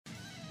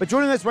But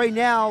joining us right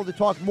now to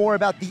talk more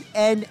about the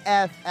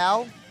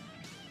NFL,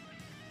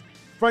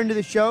 friend of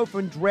the show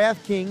from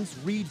DraftKings,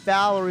 Reid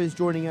Fowler is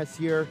joining us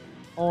here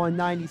on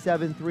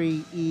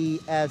 97.3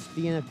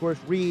 ESPN. Of course,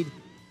 Reid,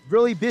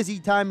 really busy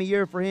time of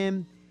year for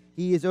him.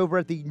 He is over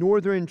at the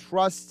Northern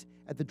Trust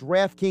at the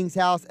DraftKings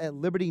house at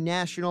Liberty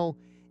National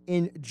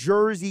in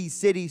Jersey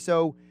City.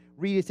 So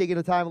Reid is taking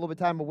a little bit of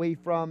time away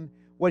from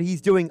what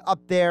he's doing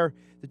up there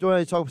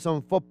to talk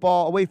some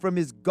football, away from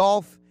his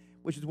golf,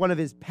 which is one of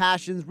his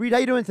passions. Reid, how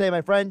you doing today,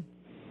 my friend?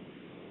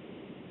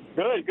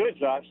 Good,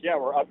 Josh. Yeah,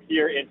 we're up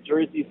here in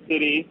Jersey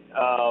City,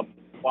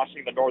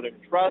 watching the Northern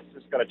Trust.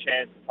 Just got a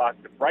chance to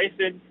talk to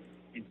Bryson.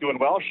 He's doing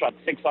well, shot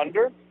 6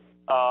 under,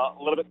 a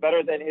little bit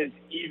better than his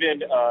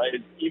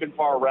even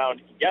par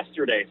round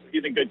yesterday. So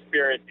he's in good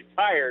spirits. He's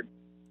tired,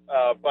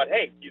 but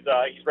hey, he's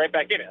right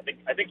back in it.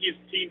 I think he's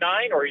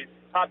T9 or he's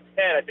top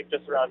 10. I think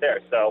just around there.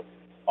 So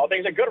all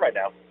things are good right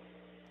now.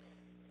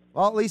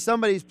 Well, at least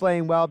somebody's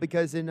playing well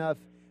because in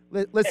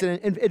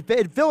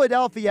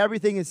Philadelphia,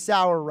 everything is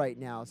sour right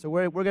now. So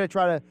we're going to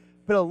try to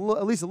put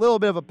at least a little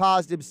bit of a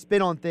positive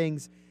spin on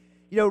things.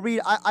 You know, Reid,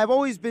 I've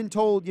always been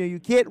told, you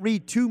can't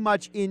read too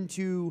much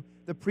into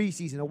the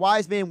preseason. A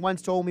wise man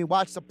once told me,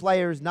 watch the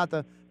players, not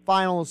the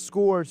final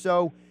score.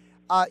 So,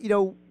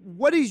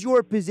 what is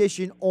your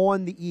position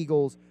on the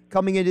Eagles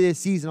coming into this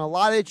season? A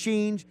lot of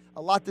change,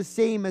 a lot the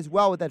same as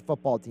well with that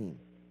football team.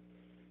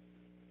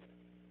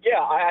 Yeah,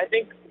 I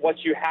think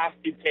what you have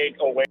to take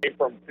away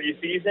from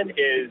preseason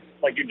is,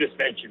 like you just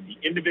mentioned, the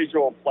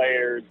individual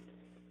players.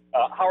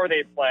 How are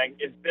they playing?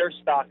 Is their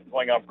stock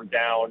going up or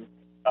down?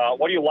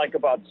 What do you like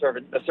about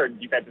the certain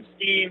defensive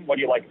scheme? What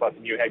do you like about the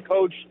new head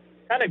coach?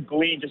 Kind of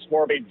glean just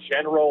more of a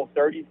general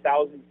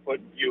 30,000-foot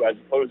view as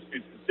opposed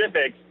to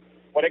specifics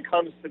when it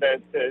comes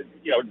to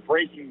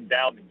breaking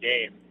down the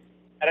game.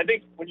 And I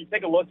think when you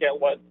take a look at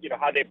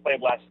how they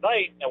played last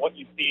night and what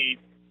you see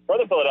for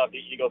the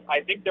Philadelphia Eagles,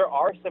 I think there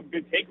are some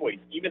good takeaways.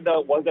 Even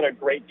though it wasn't a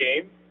great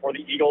game for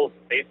the Eagles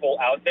faithful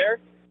out there,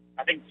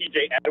 I think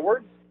T.J.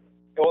 Edwards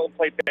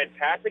played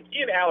fantastic.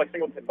 He and Alex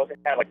Singleton both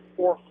had like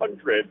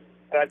 400,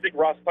 and I think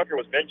Ross Tucker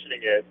was mentioning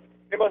it.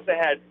 They must have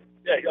had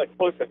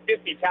close to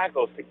 50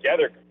 tackles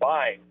together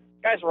combined.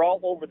 Guys were all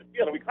over the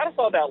field, and we kind of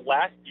saw that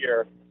last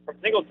year from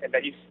Singleton,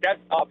 that he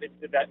stepped up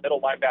into that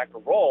middle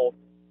linebacker role,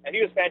 and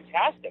he was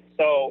fantastic.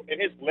 So in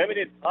his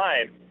limited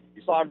time,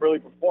 you saw him really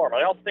perform.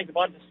 I also think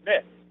Devonta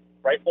Smith,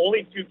 right?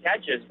 Only 2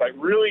 catches, but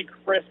really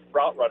crisp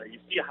route runner. You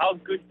see how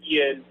good he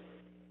is,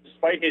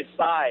 despite his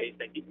size,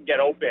 that he can get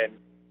open,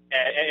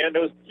 and it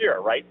was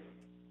pure, right?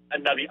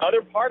 And now the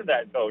other part of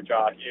that, though,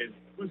 Josh, is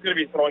who's going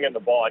to be throwing in the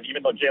ball. And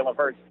even though Jalen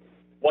Hurts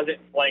wasn't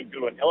playing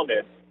due to an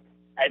illness,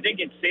 I think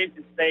it's safe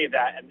to say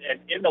that, and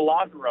in the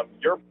locker room,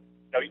 your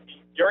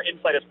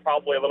insight is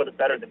probably a little bit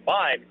better than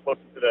mine, closer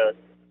to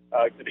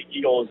the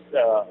Eagles'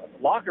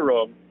 locker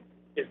room,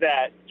 is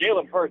that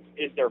Jalen Hurts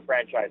is their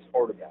franchise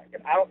quarterback.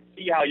 And I don't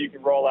see how you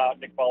can roll out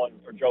Nick Mullins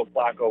or Joe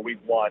Flacco week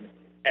 1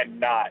 and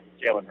not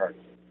Jalen Hurts.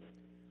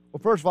 Well,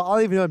 first of all, I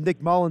don't even know if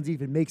Nick Mullins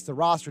even makes the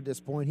roster at this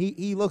point.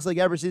 He looks like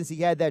ever since he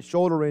had that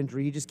shoulder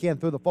injury, he just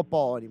can't throw the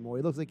football anymore.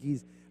 He looks like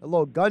he's a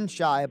little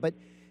gun-shy. But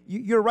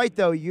you're right,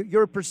 though.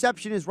 Your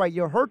perception is right.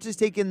 Hurts has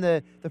taken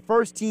the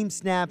first-team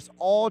snaps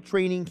all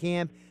training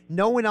camp.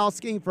 No one else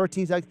getting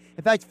first-team snaps.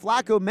 In fact,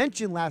 Flacco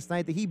mentioned last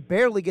night that he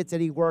barely gets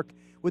any work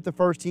with the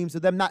first team, so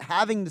them not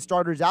having the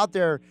starters out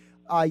there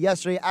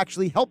yesterday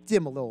actually helped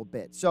him a little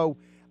bit. So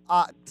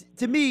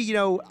to me,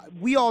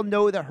 we all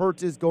know that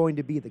Hurts is going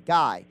to be the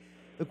guy.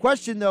 The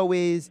question, though,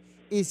 is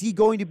he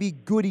going to be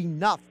good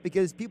enough?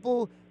 Because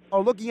people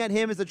are looking at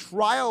him as a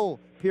trial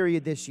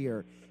period this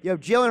year.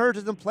 Jalen Hurts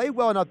doesn't play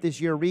well enough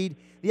this year, Reid.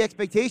 The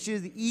expectation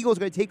is the Eagles are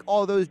going to take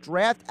all those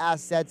draft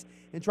assets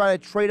and try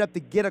to trade up to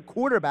get a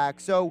quarterback.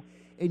 So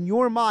in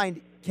your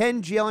mind,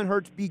 can Jalen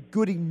Hurts be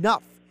good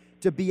enough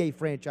to be a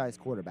franchise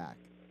quarterback?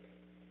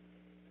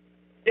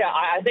 Yeah,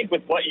 I think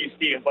with what you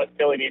see and what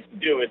Philly needs to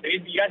do is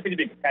you guys need to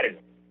be competitive,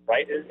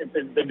 right?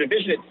 The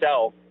division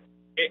itself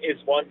is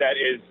one that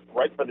is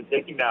right for the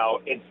taking now.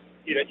 It's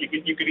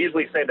you could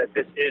easily say that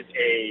this is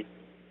a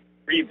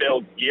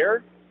rebuild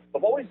year,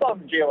 but what we saw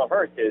from Jalen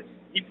Hurts is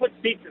he put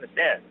seats in the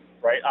stands,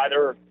 right?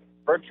 Either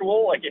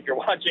virtual, like if you're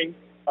watching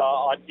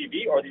on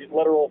TV, or the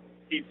literal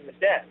seats in the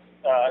stands,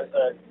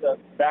 the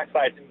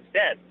backsides in the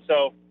stands.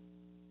 So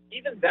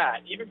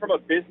even from a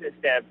business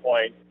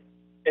standpoint,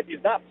 if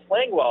he's not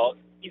playing well,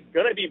 he's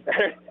going to be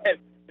better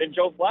than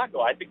Joe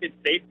Flacco. I think it's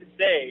safe to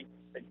say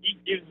that he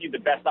gives you the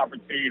best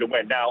opportunity to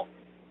win. Now,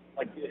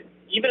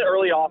 even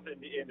early off in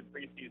the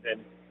preseason,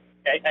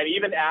 and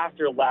even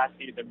after last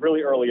season,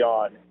 really early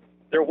on,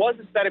 there was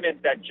a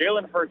sentiment that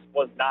Jalen Hurts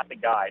was not the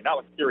guy. Not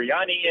with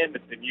Sirianni in,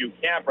 it's the new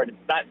camp, right? It's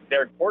not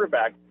their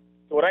quarterback.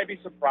 So would I be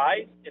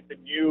surprised if the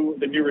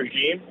new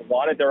regime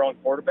wanted their own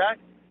quarterback?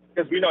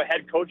 Because we know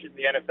head coaches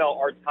in the NFL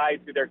are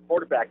tied to their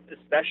quarterback,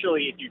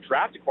 especially if you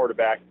draft a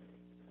quarterback.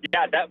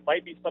 Yeah, that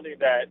might be something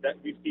that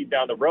we see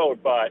down the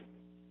road. But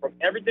from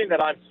everything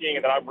that I'm seeing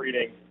and that I'm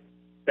reading,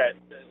 that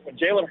when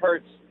Jalen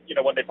Hurts,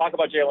 when they talk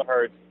about Jalen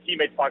Hurts,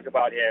 teammates talk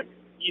about him,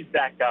 he's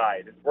that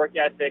guy. His work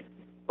ethic,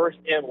 first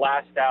in,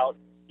 last out.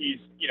 He's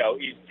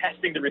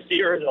testing the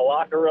receivers in the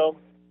locker room,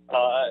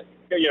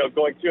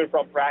 going to and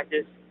from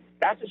practice.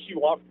 That's what you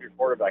want from your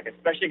quarterback,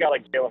 especially a guy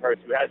like Jalen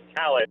Hurts who has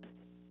talent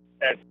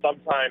and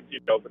sometimes,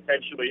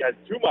 potentially has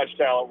too much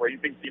talent where he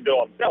thinks he can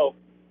do it himself.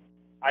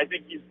 I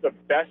think he's the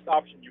best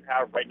option you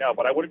have right now,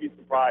 but I wouldn't be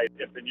surprised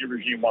if the new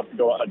regime wants to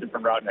go a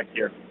different route next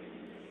year.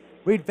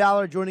 Reid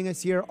Fowler joining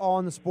us here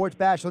on the Sports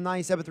Bash on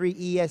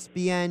 97.3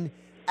 ESPN,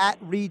 at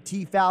Reid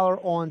T. Fowler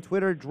on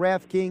Twitter,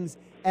 DraftKings,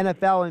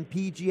 NFL, and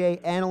PGA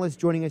analyst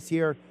joining us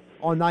here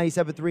on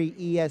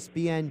 97.3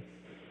 ESPN.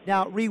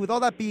 Now, Reid, with all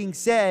that being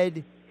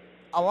said,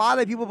 a lot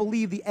of people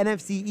believe the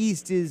NFC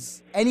East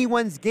is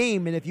anyone's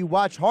game, and if you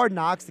watch Hard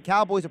Knocks, the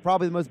Cowboys are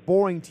probably the most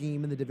boring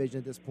team in the division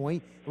at this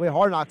point, the way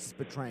Hard Knocks is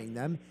portraying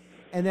them.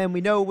 And then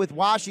we know with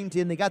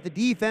Washington, they got the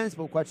defense,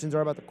 but questions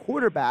are about the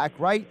quarterback,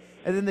 right?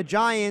 And then the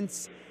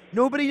Giants,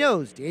 nobody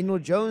knows. Daniel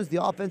Jones,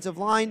 the offensive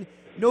line,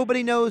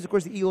 nobody knows. Of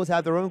course, the Eagles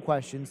have their own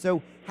questions.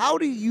 So how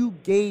do you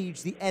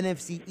gauge the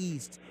NFC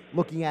East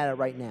looking at it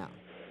right now?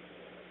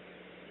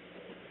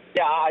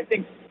 Yeah, I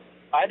think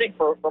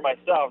for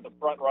myself, the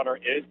front runner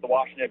is the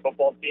Washington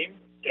football team.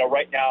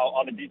 Right now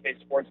on the DK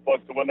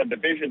Sportsbook to win the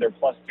division, they're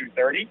plus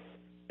 230.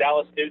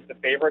 Dallas is the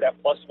favorite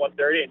at plus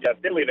 130, and you have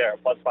Philly there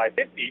at plus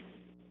 550.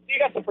 You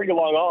got some pretty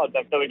long odds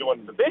on Philly to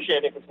win the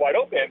division if it's wide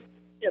open.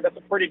 That's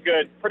a pretty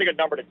good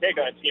number to take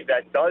on a team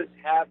that does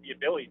have the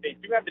ability. They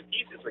do have the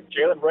pieces. Like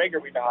Jalen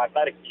Reagor, we know how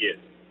athletic he is.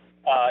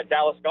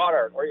 Dallas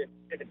Goedert, or if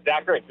it's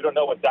Zach Ertz, we don't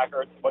know what Zach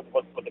Ertz, what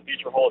the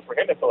future holds for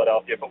him in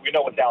Philadelphia, but we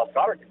know what Dallas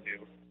Goedert can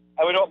do.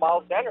 And we know what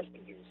Miles Sanders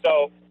can do.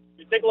 So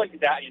you take a look at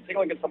that. You take a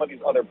look at some of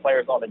these other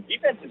players on the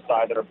defensive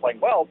side that are playing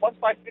well. Plus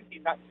 550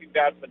 is not too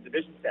bad from a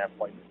division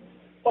standpoint.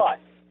 But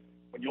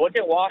when you look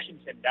at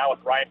Washington now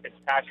with Ryan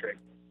Fitzpatrick,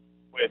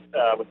 with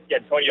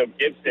Antonio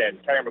Gibson,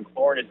 Terry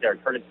McLaurin is there,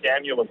 Curtis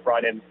Samuel was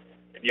brought in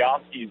the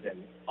offseason,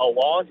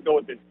 along to go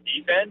with this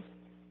defense,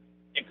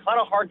 it kind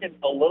of harkens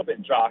a little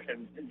bit, Josh.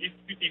 And these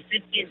two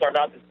teams are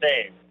not the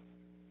same.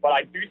 But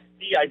I do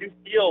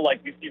feel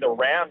like we see the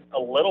Rams a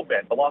little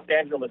bit, the Los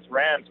Angeles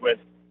Rams, with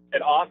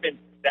an offense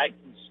that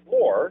can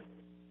score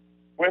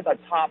with a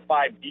top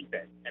 5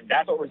 defense. And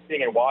that's what we're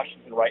seeing in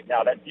Washington right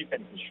now. That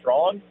defense is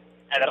strong,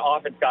 and that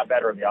offense got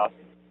better in the offseason.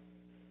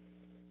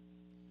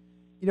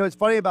 It's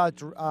funny about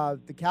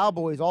the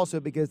Cowboys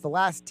also because the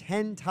last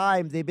 10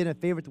 times they've been a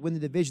favorite to win the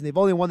division, they've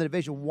only won the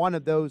division one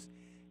of those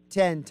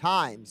 10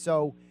 times.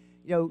 So,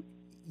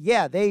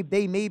 yeah,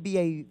 they may be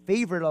a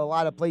favorite at a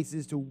lot of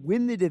places to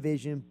win the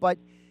division, but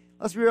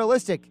let's be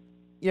realistic.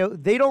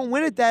 They don't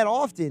win it that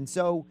often.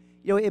 So,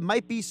 it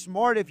might be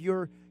smart if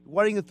you're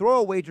wanting to throw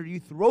a wager, you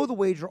throw the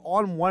wager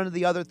on one of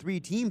the other 3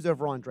 teams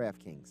over on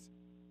DraftKings.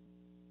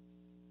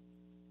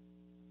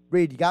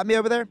 Reid, you got me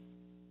over there?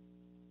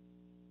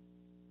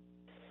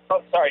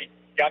 Oh, sorry.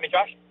 You got me,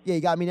 Josh? Yeah,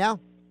 you got me now?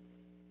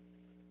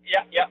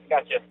 Yeah,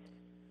 gotcha.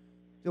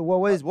 So what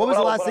was the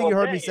last thing you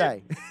heard me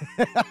say?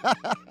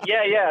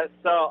 Yeah.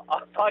 So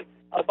I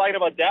was talking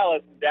about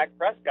Dallas and Dak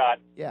Prescott.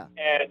 Yeah.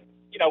 And,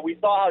 we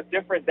saw how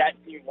different that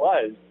team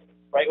was,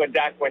 right, when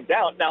Dak went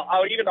down. Now, I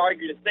would even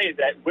argue to say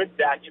that with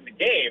Dak in the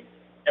game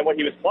and when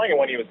he was playing and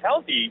when he was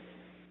healthy,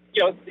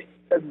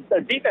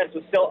 the defense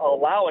was still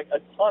allowing a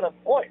ton of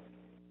points.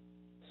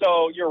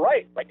 So you're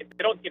right. Like,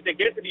 if they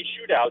get into these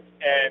shootouts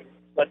and,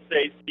 let's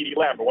say, CeeDee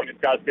Lamb or one of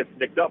these guys gets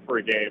nicked up for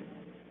a game,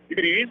 you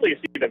could easily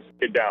see them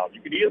sit down.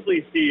 You could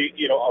easily see,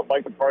 a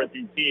Mike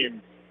McCarthy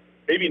team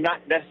maybe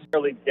not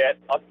necessarily get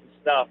up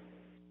to snuff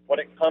when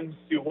it comes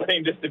to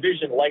winning this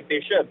division like they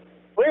should.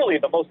 Clearly,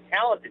 the most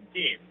talented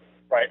team,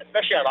 right,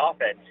 especially on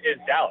offense, is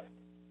Dallas.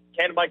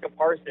 Can Micah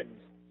Parsons,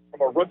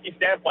 from a rookie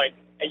standpoint,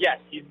 and yes,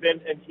 he's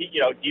been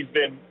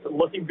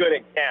looking good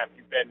in camp.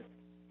 He's been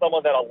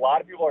someone that a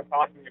lot of people are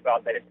talking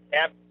about, that his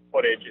camp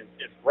footage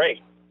is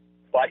great.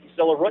 But he's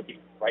still a rookie,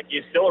 right?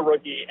 He's still a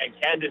rookie, and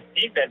can this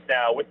defense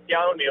now, with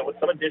Keanu Neal, with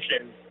some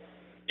additions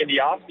in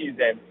the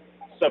offseason,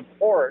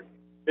 support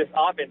this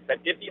offense that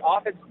if the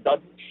offense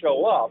doesn't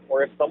show up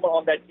or if someone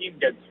on that team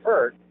gets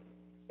hurt,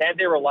 can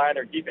they rely on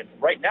their defense?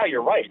 Right now,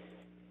 you're right.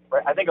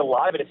 I think a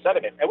lot of it is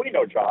sentiment. And we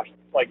know, Josh,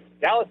 like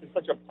Dallas is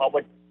such a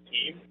public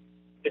team.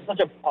 It's such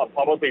a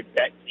publicly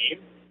bet team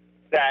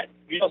that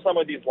some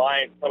of these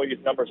lines, some of these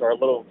numbers are a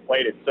little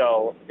inflated.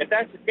 So if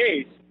that's the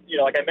case,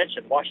 like I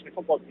mentioned, Washington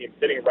football team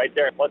sitting right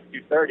there at plus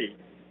 230.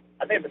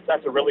 I think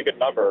that's a really good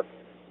number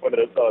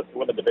to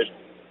win the division.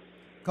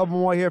 A couple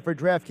more here for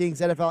DraftKings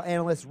NFL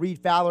analyst Reid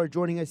Fowler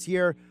joining us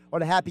here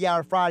on a Happy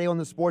Hour Friday on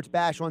the Sports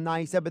Bash on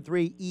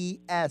 97.3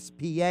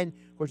 ESPN.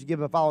 Of course, you give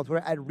him a follow on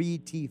Twitter at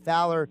Reid T.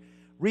 Fowler.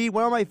 Reid,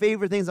 one of my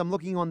favorite things, I'm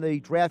looking on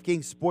the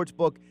DraftKings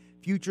Sportsbook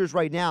futures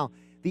right now.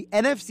 The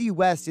NFC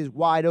West is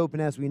wide open,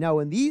 as we know,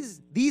 and these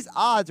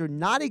odds are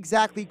not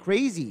exactly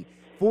crazy.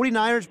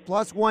 49ers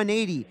plus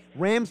 180,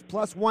 Rams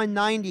plus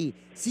 190,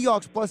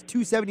 Seahawks plus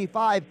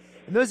 275,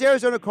 and those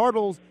Arizona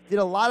Cardinals did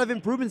a lot of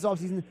improvements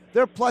offseason.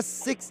 They're plus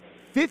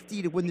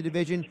 650 to win the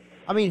division.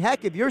 I mean,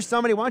 heck, if you're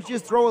somebody, why don't you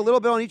just throw a little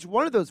bit on each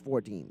one of those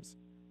 4 teams?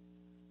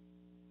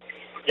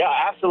 Yeah,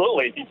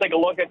 absolutely. If you take a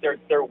look at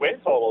their win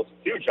totals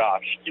too,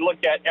 Josh, you look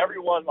at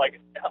everyone, like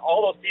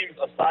all those teams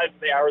aside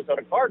from the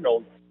Arizona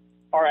Cardinals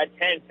are at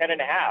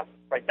 10.5,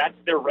 right? That's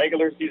their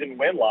regular season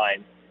win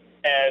line.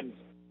 And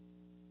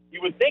you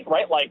would think,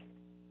 right, like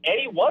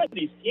any one of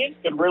these teams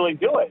could really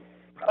do it,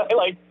 right?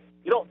 Like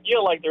you don't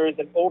feel like there is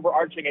an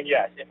overarching, and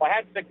yes, if I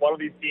had to pick one of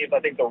these teams, I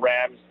think the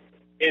Rams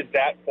is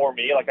that for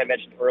me, like I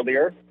mentioned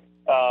earlier.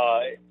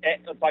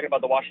 I'm talking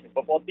about the Washington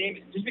football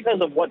team, just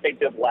because of what they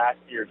did last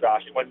year,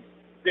 Josh. When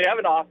they have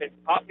an offense,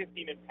 top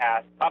 15 in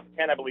pass, top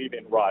 10, I believe,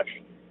 in rush.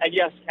 And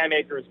yes, Cam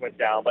Akers went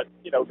down, but,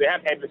 you know, they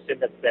have Henderson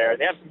that's there.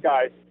 They have some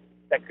guys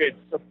that could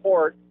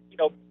support, you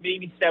know,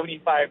 maybe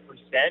 75%,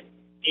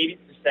 80%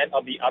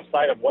 of the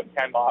upside of what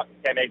Cam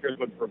Akers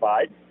would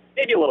provide,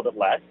 maybe a little bit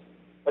less.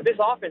 But this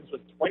offense was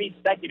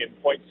 22nd in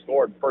points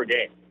scored per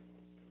game,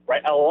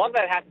 right? And a lot of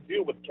that had to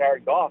do with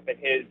Jared Goff and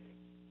his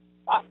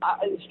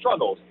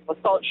struggles.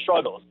 Let's call it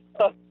struggles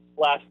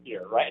last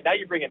year, right? And now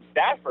you bring in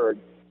Stafford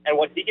and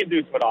what he can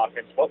do to an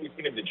offense, what we've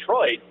seen in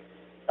Detroit,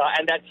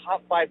 and that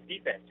top 5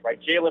 defense, right?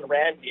 Jalen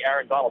Ramsey,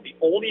 Aaron Donald. The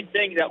only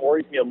thing that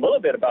worries me a little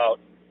bit about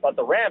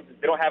the Rams is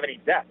they don't have any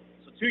depth.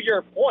 So to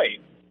your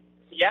point,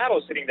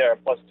 Seattle sitting there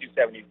at plus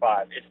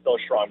 275 is still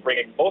strong,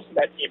 bringing most of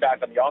that team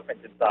back on the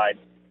offensive side,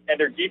 and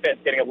their defense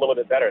getting a little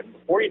bit better. And the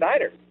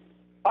 49ers,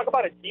 talk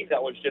about a team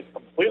that was just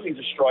completely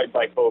destroyed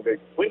by COVID,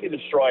 completely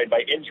destroyed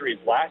by injuries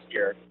last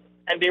year,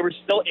 and they were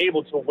still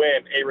able to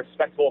win a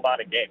respectable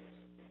amount of games.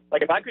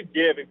 Like if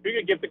we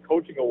could give the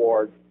coaching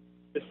award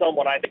to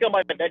someone, I think I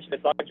might have mentioned this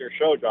on your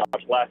show, Josh,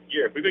 last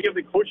year. If we could give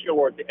the coaching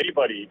award to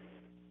anybody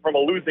from a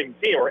losing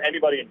team or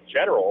anybody in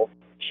general,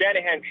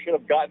 Shanahan should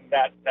have gotten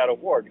that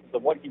award because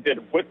of what he did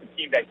with the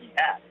team that he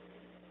had.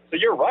 So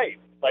you're right.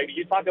 Like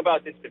you talk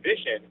about this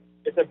division,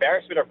 it's an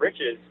embarrassment of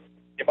riches.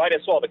 You might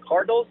as well. The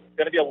Cardinals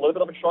going to be a little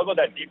bit of a struggle.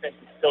 That defense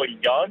is still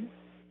young.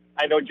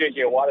 I know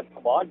J.J. Watt has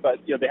come on,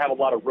 but you know they have a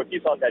lot of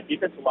rookies on that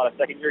defense, a lot of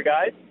second-year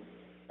guys,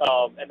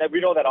 and then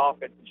we know that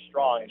offense is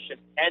strong. It's just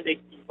can they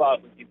keep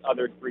up with these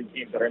other 3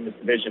 teams that are in this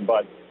division?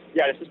 But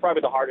yeah, this is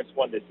probably the hardest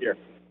one this year.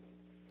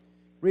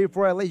 Reid,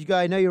 before I let you go,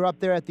 I know you're up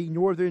there at the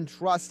Northern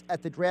Trust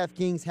at the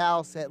DraftKings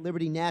house at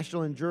Liberty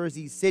National in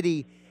Jersey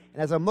City,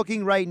 and as I'm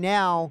looking right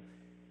now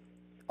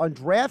on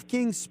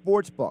DraftKings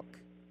Sportsbook,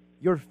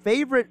 your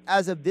favorite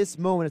as of this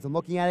moment, as I'm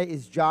looking at it,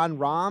 is John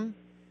Rahm.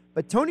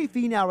 But Tony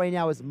Finau right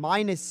now is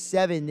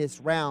 -7 this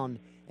round,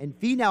 and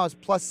Finau is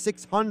plus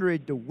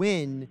 600 to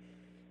win.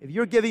 If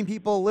you're giving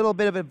people a little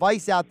bit of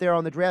advice out there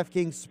on the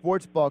DraftKings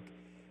Sportsbook,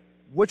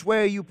 which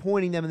way are you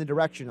pointing them in the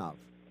direction of?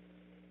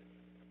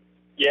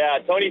 Yeah,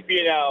 Tony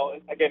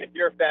Finau, again, if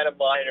you're a fan of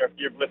mine or if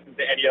you've listened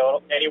to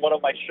any one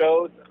of my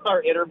shows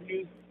or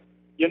interviews,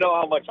 you know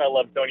how much I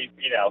love Tony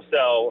Finau.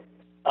 So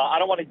I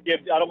don't want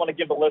to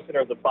give the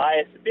listeners a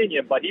biased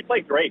opinion, but he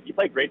played great. He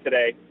played great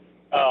today.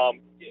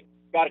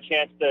 Got a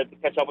chance to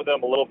catch up with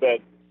him a little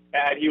bit,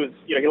 and he was,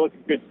 he looked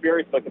in good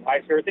spirits, looked in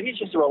high spirits, and he's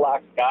just a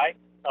relaxed guy.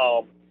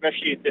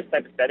 Especially in this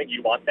type of setting,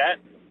 you want that.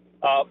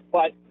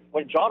 But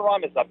when John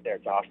Rahm is up there,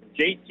 Josh,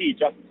 JT,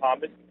 Justin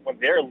Thomas, when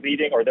they're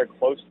leading or they're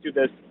close to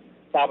this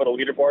top of the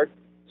leaderboard,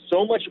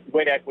 so much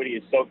win equity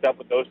is soaked up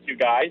with those 2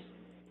 guys.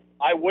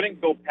 I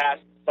wouldn't go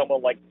past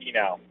someone like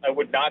Finau. I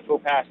would not go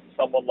past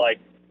someone like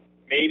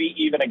maybe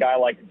even a guy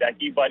like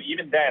Hideki. But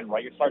even then,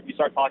 right, you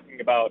start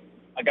talking about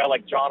a guy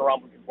like John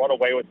Rahm who can run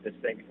away with this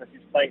thing because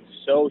he's playing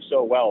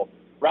so well.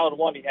 Round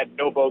 1, he had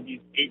no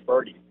bogeys, 8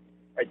 birdies.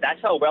 Right,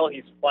 that's how well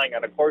he's playing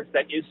on a course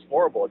that is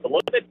scoreable. It's a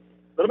little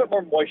bit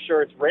more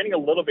moisture. It's raining a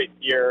little bit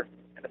here,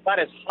 and the sun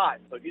is hot.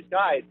 So these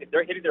guys, if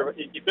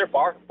they're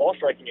ball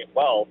striking it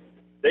well,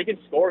 they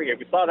can score here.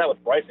 We saw that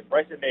with Bryson.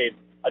 Bryson made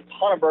a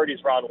ton of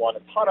birdies round 1, a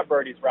ton of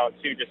birdies round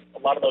 2, just a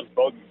lot of those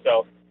bogeys.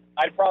 So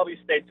I'd probably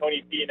say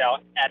Tony Finau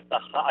at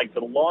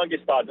the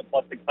longest odds at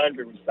plus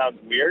 600, which sounds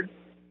weird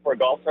for a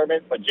golf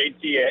tournament, but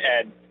JT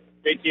and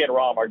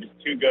Rahm are just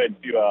too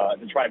good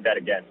to try and bet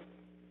again.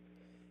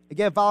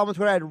 Again, follow him on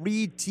Twitter at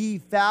Reid T.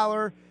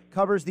 Fowler.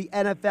 Covers the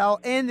NFL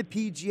and the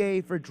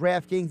PGA for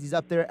DraftKings. He's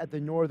up there at the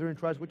Northern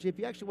Trust, which if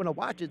you actually want to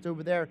watch it, it's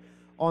over there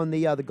on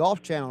the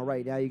Golf Channel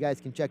right now. You guys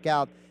can check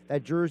out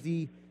that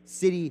Jersey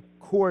City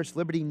course,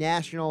 Liberty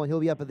National, and he'll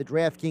be up at the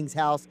DraftKings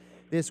house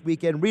this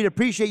weekend. Reid,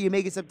 appreciate you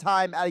making some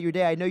time out of your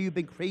day. I know you've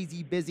been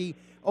crazy busy.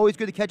 Always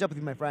good to catch up with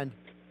you, my friend.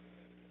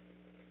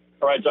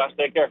 All right, Josh,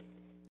 take care.